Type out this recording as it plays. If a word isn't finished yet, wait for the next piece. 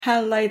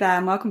Hello there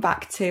and welcome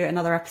back to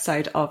another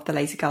episode of the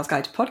Lazy Girl's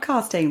Guide to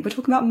Podcasting. We're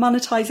talking about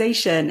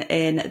monetization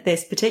in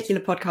this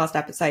particular podcast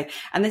episode,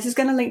 and this is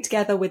going to link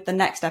together with the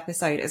next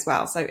episode as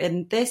well. So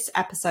in this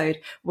episode,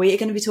 we are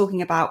going to be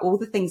talking about all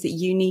the things that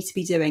you need to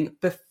be doing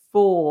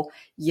before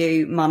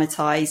you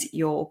monetize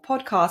your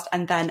podcast.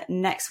 And then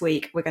next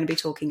week, we're going to be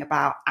talking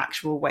about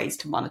actual ways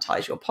to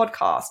monetize your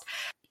podcast.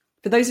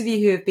 For those of you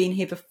who have been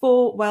here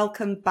before,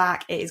 welcome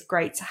back. It is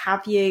great to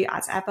have you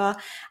as ever.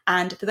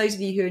 And for those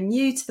of you who are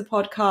new to the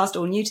podcast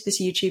or new to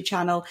this YouTube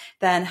channel,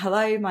 then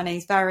hello, my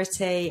name's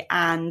Verity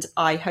and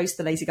I host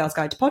the Lazy Girl's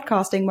Guide to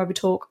Podcasting, where we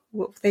talk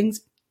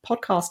things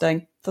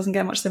podcasting. Doesn't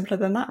get much simpler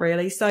than that,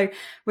 really. So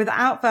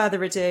without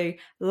further ado,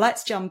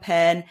 let's jump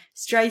in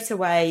straight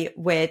away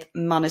with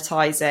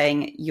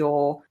monetizing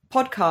your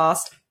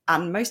podcast.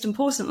 And most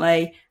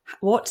importantly,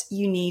 what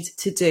you need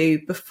to do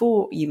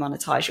before you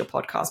monetize your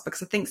podcast,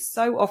 because I think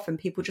so often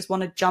people just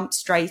want to jump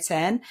straight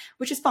in,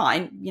 which is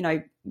fine. You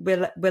know,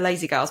 we're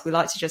lazy girls. We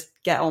like to just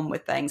get on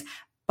with things.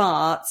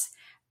 But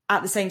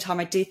at the same time,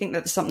 I do think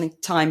that there's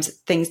sometimes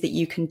things that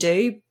you can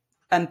do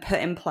and put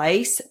in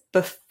place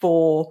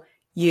before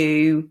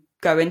you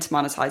go into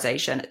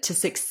monetization to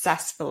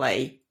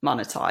successfully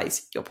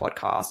monetize your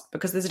podcast,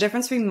 because there's a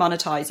difference between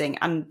monetizing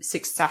and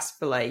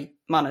successfully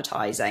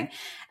monetizing.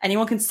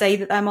 Anyone can say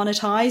that they're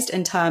monetized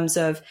in terms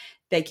of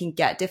they can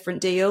get different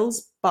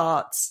deals,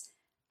 but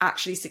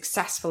actually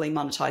successfully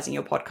monetizing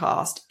your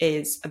podcast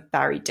is a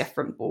very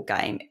different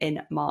ballgame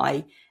in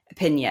my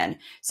opinion.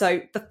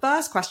 So the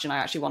first question I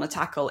actually want to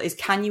tackle is,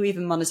 can you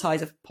even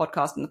monetize a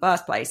podcast in the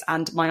first place?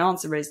 And my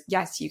answer is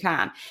yes, you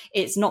can.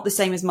 It's not the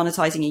same as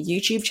monetizing a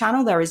YouTube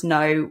channel. There is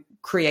no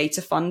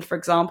creator fund, for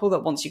example,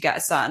 that once you get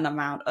a certain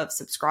amount of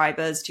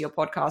subscribers to your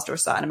podcast or a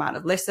certain amount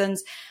of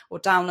listens or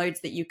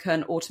downloads that you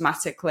can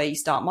automatically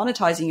start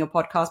monetizing your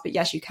podcast. But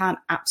yes, you can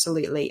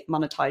absolutely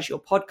monetize your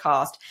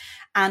podcast.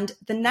 And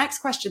the next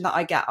question that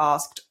I get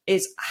asked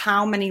is,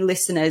 how many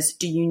listeners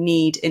do you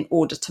need in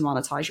order to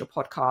monetize your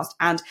podcast?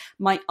 And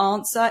my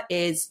answer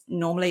is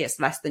normally it's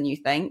less than you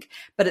think.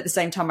 But at the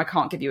same time, I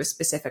can't give you a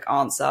specific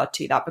answer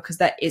to that, because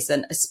there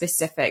isn't a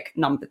specific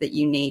number that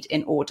you need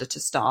in order to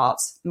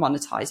start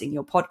monetizing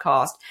your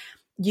podcast.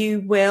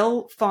 You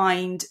will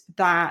find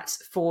that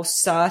for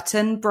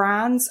certain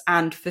brands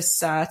and for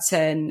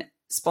certain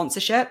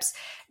sponsorships,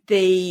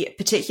 the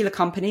particular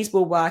companies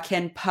will work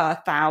in per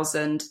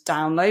 1,000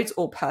 downloads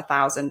or per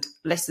 1,000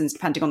 listens,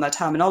 depending on their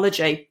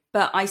terminology.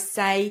 But I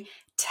say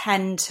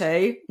tend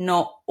to,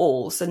 not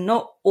all. So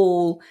not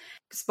all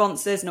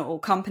sponsors, not all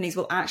companies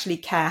will actually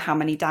care how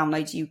many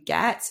downloads you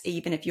get,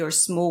 even if you're a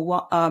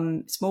small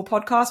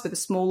podcast with a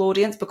small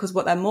audience, because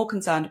what they're more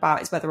concerned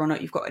about is whether or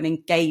not you've got an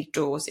engaged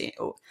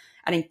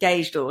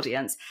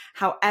audience.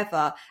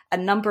 However, a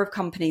number of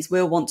companies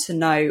will want to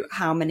know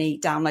how many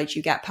downloads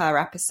you get per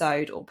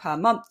episode or per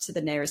month to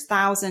the nearest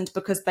 1,000,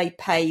 because they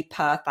pay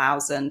per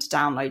 1,000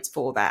 downloads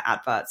for their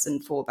adverts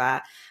and for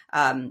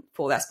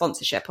their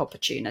sponsorship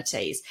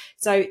opportunities.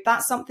 So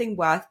that's something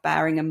worth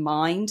bearing in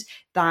mind,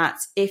 that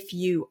if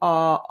you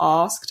are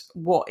asked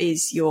what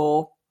is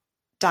your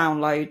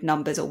download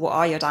numbers or what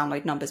are your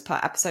download numbers per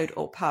episode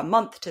or per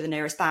month to the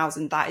nearest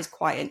 1,000, that is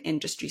quite an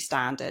industry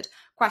standard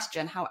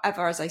question.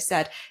 However, as I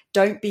said,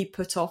 don't be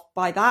put off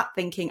by that,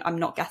 thinking I'm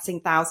not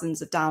getting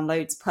thousands of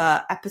downloads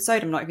per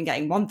episode. I'm not even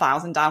getting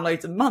 1,000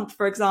 downloads a month,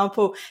 for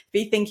example.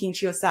 Be thinking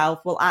to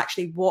yourself, well,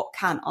 actually, what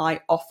can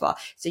I offer?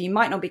 So you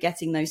might not be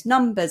getting those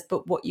numbers,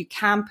 but what you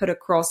can put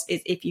across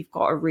is if you've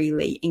got a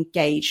really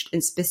engaged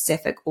and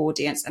specific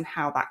audience and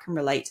how that can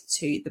relate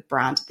to the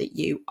brand that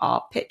you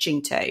are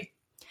pitching to.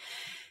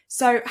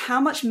 So how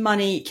much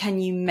money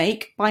can you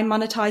make by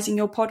monetizing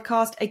your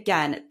podcast?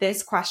 Again,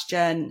 this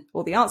question,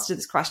 or the answer to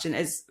this question,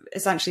 is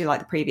essentially like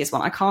the previous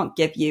one. I can't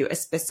give you a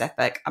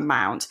specific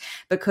amount,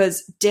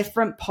 because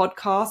different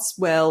podcasts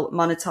will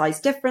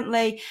monetize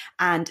differently,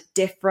 and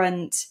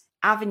different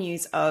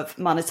avenues of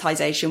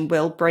monetization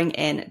will bring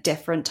in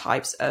different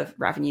types of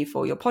revenue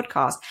for your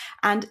podcast.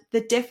 And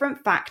the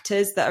different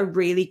factors that are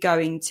really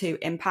going to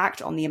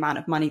impact on the amount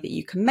of money that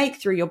you can make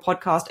through your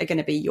podcast are going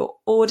to be your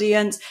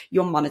audience,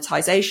 your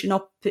monetization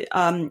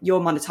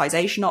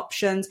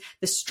options,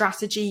 the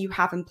strategy you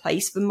have in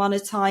place for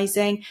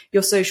monetizing,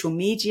 your social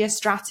media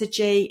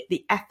strategy,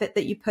 the effort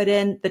that you put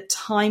in, the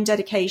time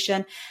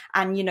dedication,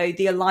 and, you know,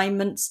 the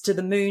alignments to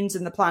the moons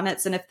and the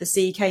planets. And if the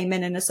sea came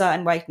in a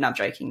certain way, no, I'm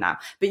joking now,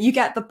 but you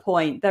get the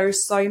point. There are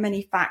so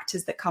many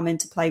factors that come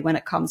into play when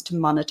it comes to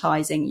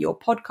monetizing your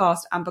podcast.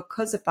 And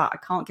because of that, I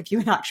can't give you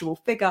an actual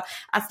figure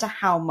as to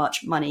how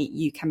much money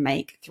you can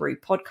make through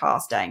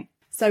podcasting.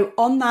 So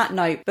on that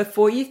note,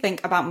 before you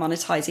think about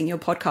monetizing your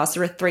podcast,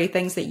 there are 3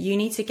 things that you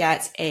need to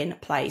get in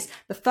place.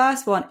 The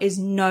first one is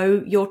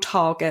know your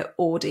target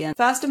audience.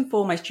 First and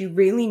foremost, you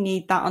really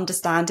need that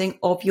understanding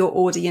of your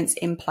audience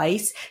in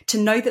place to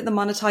know that the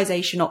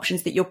monetization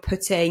options that you're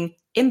putting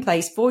in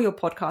place for your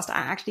podcast are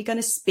actually going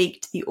to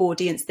speak to the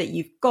audience that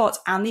you've got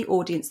and the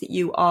audience that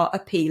you are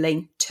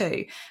appealing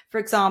to. For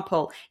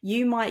example,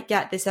 you might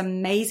get this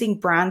amazing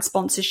brand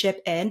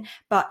sponsorship in,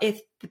 but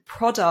if the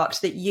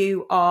product that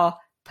you are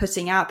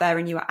putting out there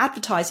and you are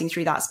advertising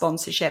through that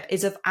sponsorship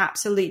is of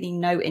absolutely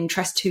no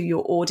interest to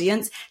your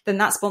audience, then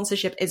that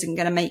sponsorship isn't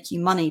going to make you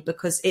money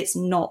because it's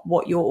not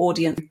what your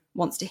audience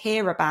wants to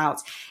hear about.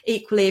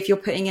 Equally, if you're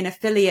putting in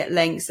affiliate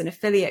links and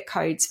affiliate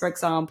codes, for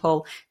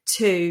example,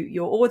 to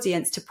your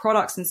audience, to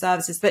products and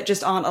services that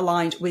just aren't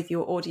aligned with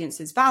your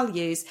audience's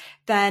values,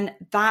 then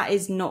that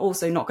is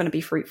also not going to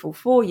be fruitful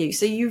for you.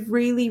 So you've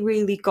really,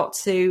 really got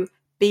to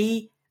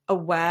be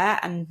aware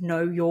and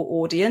know your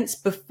audience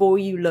before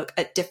you look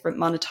at different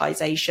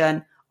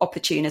monetization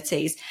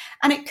opportunities.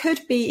 And it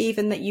could be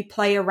even that you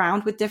play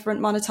around with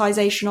different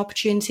monetization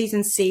opportunities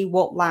and see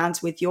what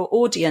lands with your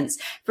audience.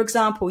 For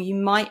example, you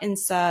might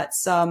insert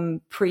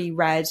some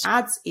pre-read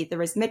ads,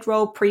 either as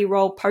mid-roll,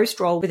 pre-roll,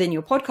 post-roll within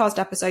your podcast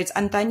episodes,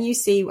 and then you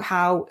see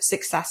how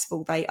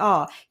successful they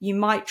are. You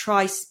might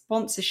try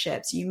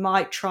sponsorships, you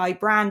might try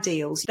brand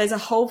deals. There's a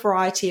whole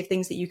variety of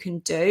things that you can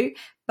do,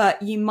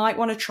 but you might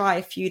want to try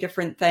a few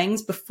different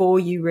things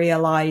before you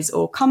realize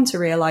or come to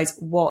realize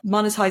what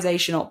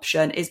monetization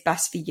option is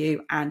best for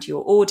you and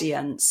your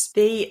audience.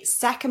 The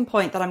second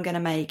point that I'm going to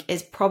make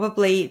is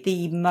probably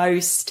the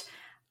most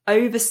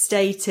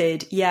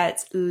overstated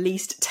yet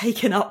least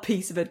taken up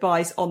piece of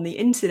advice on the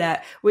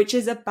internet, which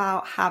is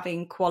about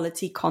having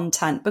quality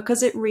content,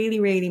 because it really,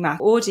 really matters.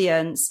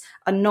 Audience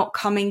are not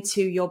coming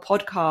to your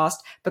podcast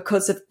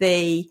because of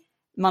the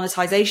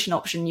monetization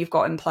option you've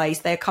got in place.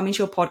 They're coming to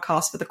your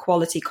podcast for the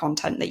quality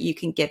content that you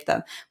can give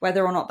them,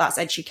 whether or not that's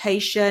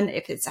education,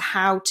 if it's a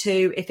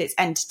how-to, if it's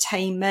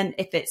entertainment,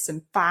 if it's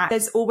some facts.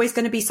 There's always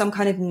going to be some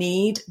kind of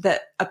need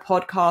that a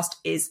podcast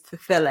is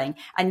fulfilling.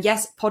 And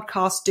yes,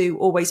 podcasts do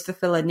always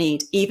fulfill a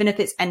need, even if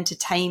it's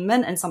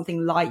entertainment and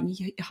something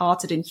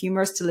light-hearted and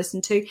humorous to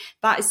listen to.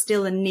 That is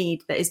still a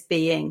need that is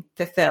being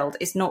fulfilled.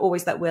 It's not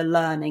always that we're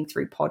learning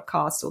through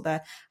podcasts or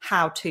the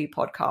how-to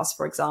podcasts,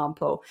 for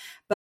example.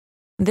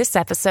 This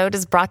episode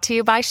is brought to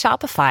you by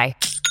Shopify.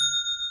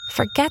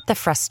 Forget the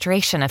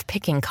frustration of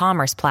picking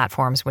commerce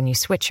platforms when you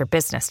switch your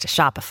business to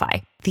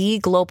Shopify, the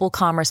global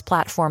commerce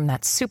platform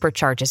that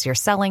supercharges your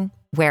selling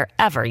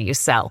wherever you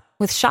sell.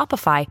 With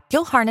Shopify,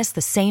 you'll harness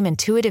the same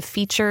intuitive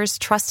features,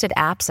 trusted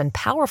apps, and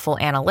powerful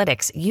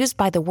analytics used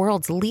by the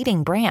world's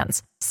leading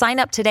brands. Sign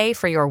up today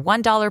for your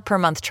 $1 per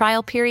month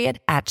trial period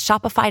at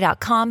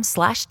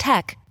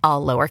shopify.com/tech,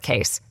 all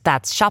lowercase.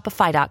 That's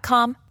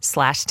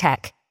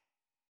shopify.com/tech.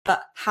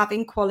 But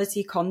having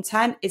quality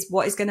content is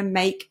what is going to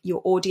make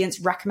your audience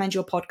recommend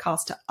your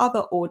podcast to other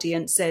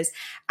audiences,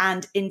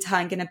 and in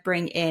turn going to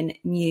bring in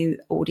new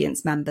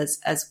audience members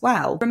as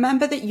well.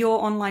 Remember that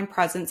your online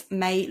presence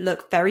may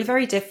look very,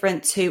 very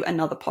different to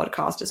another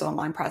podcaster's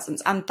online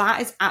presence, and that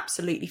is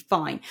absolutely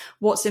fine.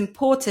 What's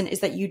important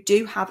is that you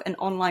do have an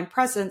online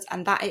presence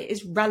and that it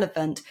is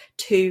relevant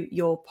to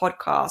your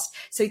podcast.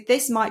 So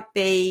this might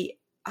be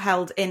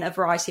held in a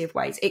variety of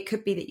ways. It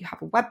could be that you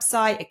have a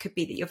website. It could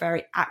be that you're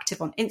very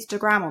active on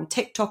Instagram, on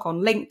TikTok,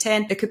 on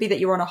LinkedIn. It could be that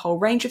you're on a whole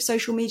range of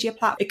social media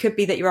platforms. It could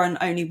be that you're on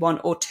only one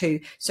or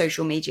two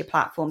social media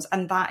platforms,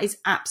 and that is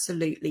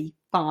absolutely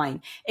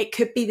fine. It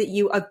could be that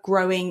you are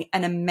growing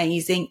an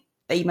amazing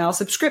email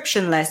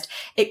subscription list.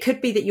 It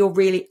could be that you're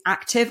really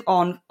active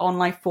on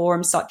online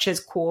forums such as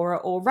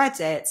Quora or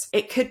Reddit.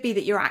 It could be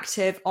that you're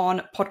active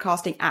on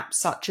podcasting apps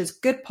such as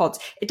Good Pods.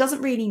 It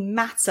doesn't really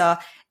matter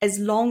as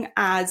long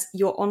as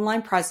your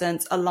online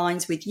presence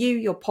aligns with you,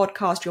 your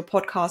podcast, your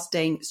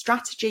podcasting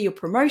strategy, your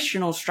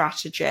promotional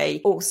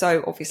strategy,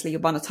 also obviously your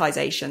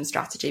monetization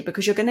strategy,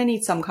 because you're going to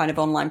need some kind of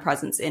online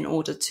presence in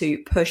order to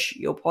push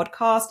your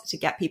podcast, to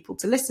get people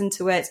to listen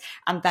to it,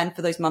 and then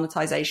for those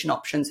monetization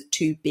options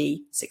to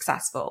be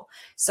successful.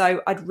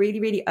 So I'd really,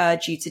 really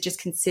urge you to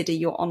just consider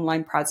your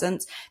online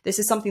presence. This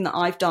is something that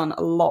I've done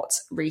a lot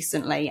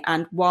recently.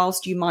 And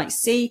whilst you might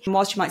see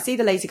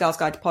the Lazy Girls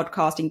Guide to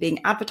Podcasting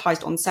being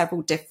advertised on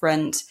several different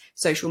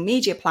social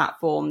media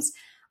platforms,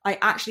 I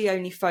actually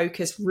only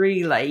focus,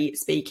 really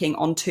speaking,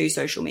 on 2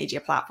 social media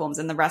platforms,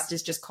 and the rest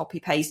is just copy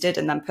pasted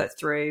and then put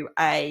through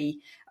a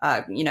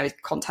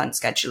content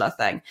scheduler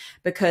thing,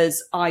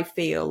 because I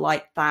feel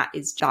like that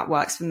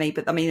works for me.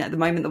 But I mean, at the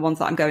moment, the ones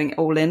that I'm going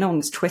all in on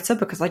is Twitter,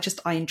 because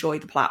I enjoy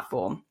the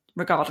platform,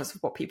 regardless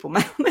of what people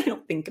may or may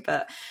not think of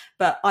it.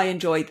 But I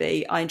enjoy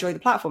the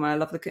platform, and I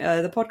love the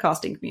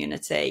podcasting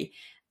community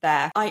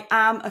there. I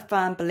am a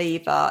firm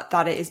believer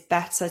that it is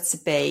better to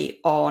be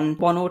on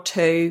 1 or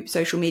 2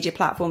 social media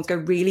platforms, go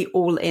really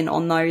all in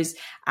on those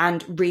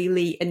and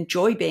really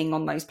enjoy being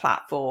on those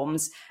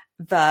platforms,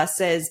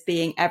 versus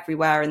being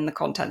everywhere and the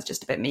content's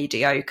just a bit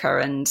mediocre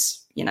and,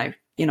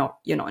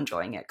 you're not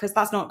enjoying it, because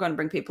that's not going to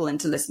bring people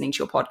into listening to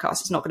your podcast.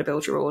 It's not going to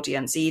build your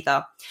audience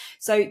either.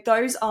 So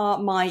those are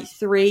my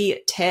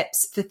 3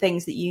 tips for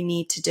things that you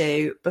need to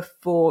do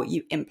before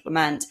you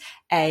implement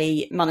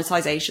a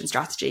monetization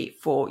strategy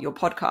for your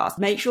podcast.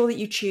 Make sure that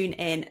you tune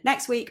in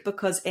next week,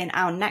 because in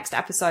our next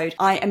episode,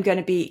 I am going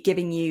to be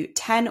giving you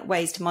 10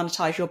 ways to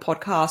monetize your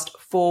podcast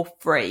for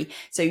free.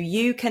 So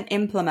you can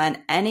implement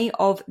any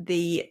of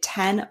the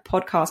 10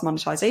 podcast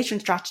monetization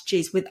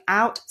strategies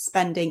without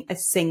spending a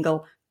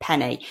single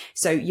penny.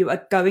 So you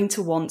are going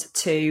to want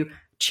to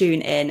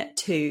tune in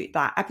to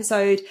that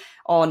episode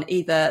on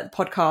either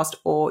podcast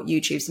or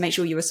YouTube. So make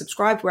sure you are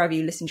subscribed wherever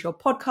you listen to your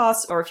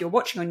podcasts, or if you're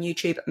watching on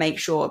YouTube, make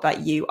sure that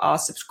you are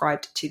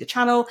subscribed to the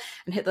channel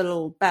and hit the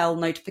little bell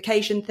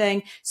notification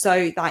thing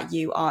so that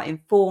you are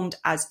informed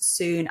as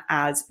soon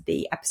as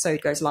the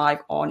episode goes live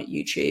on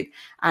YouTube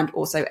and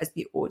also as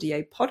the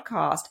audio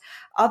podcast.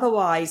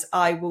 Otherwise,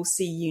 I will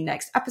see you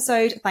next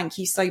episode. Thank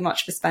you so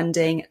much for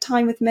spending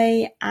time with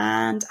me,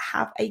 and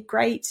have a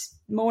great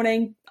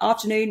morning,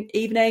 afternoon,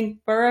 evening,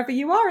 wherever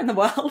you are in the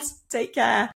world. Take care.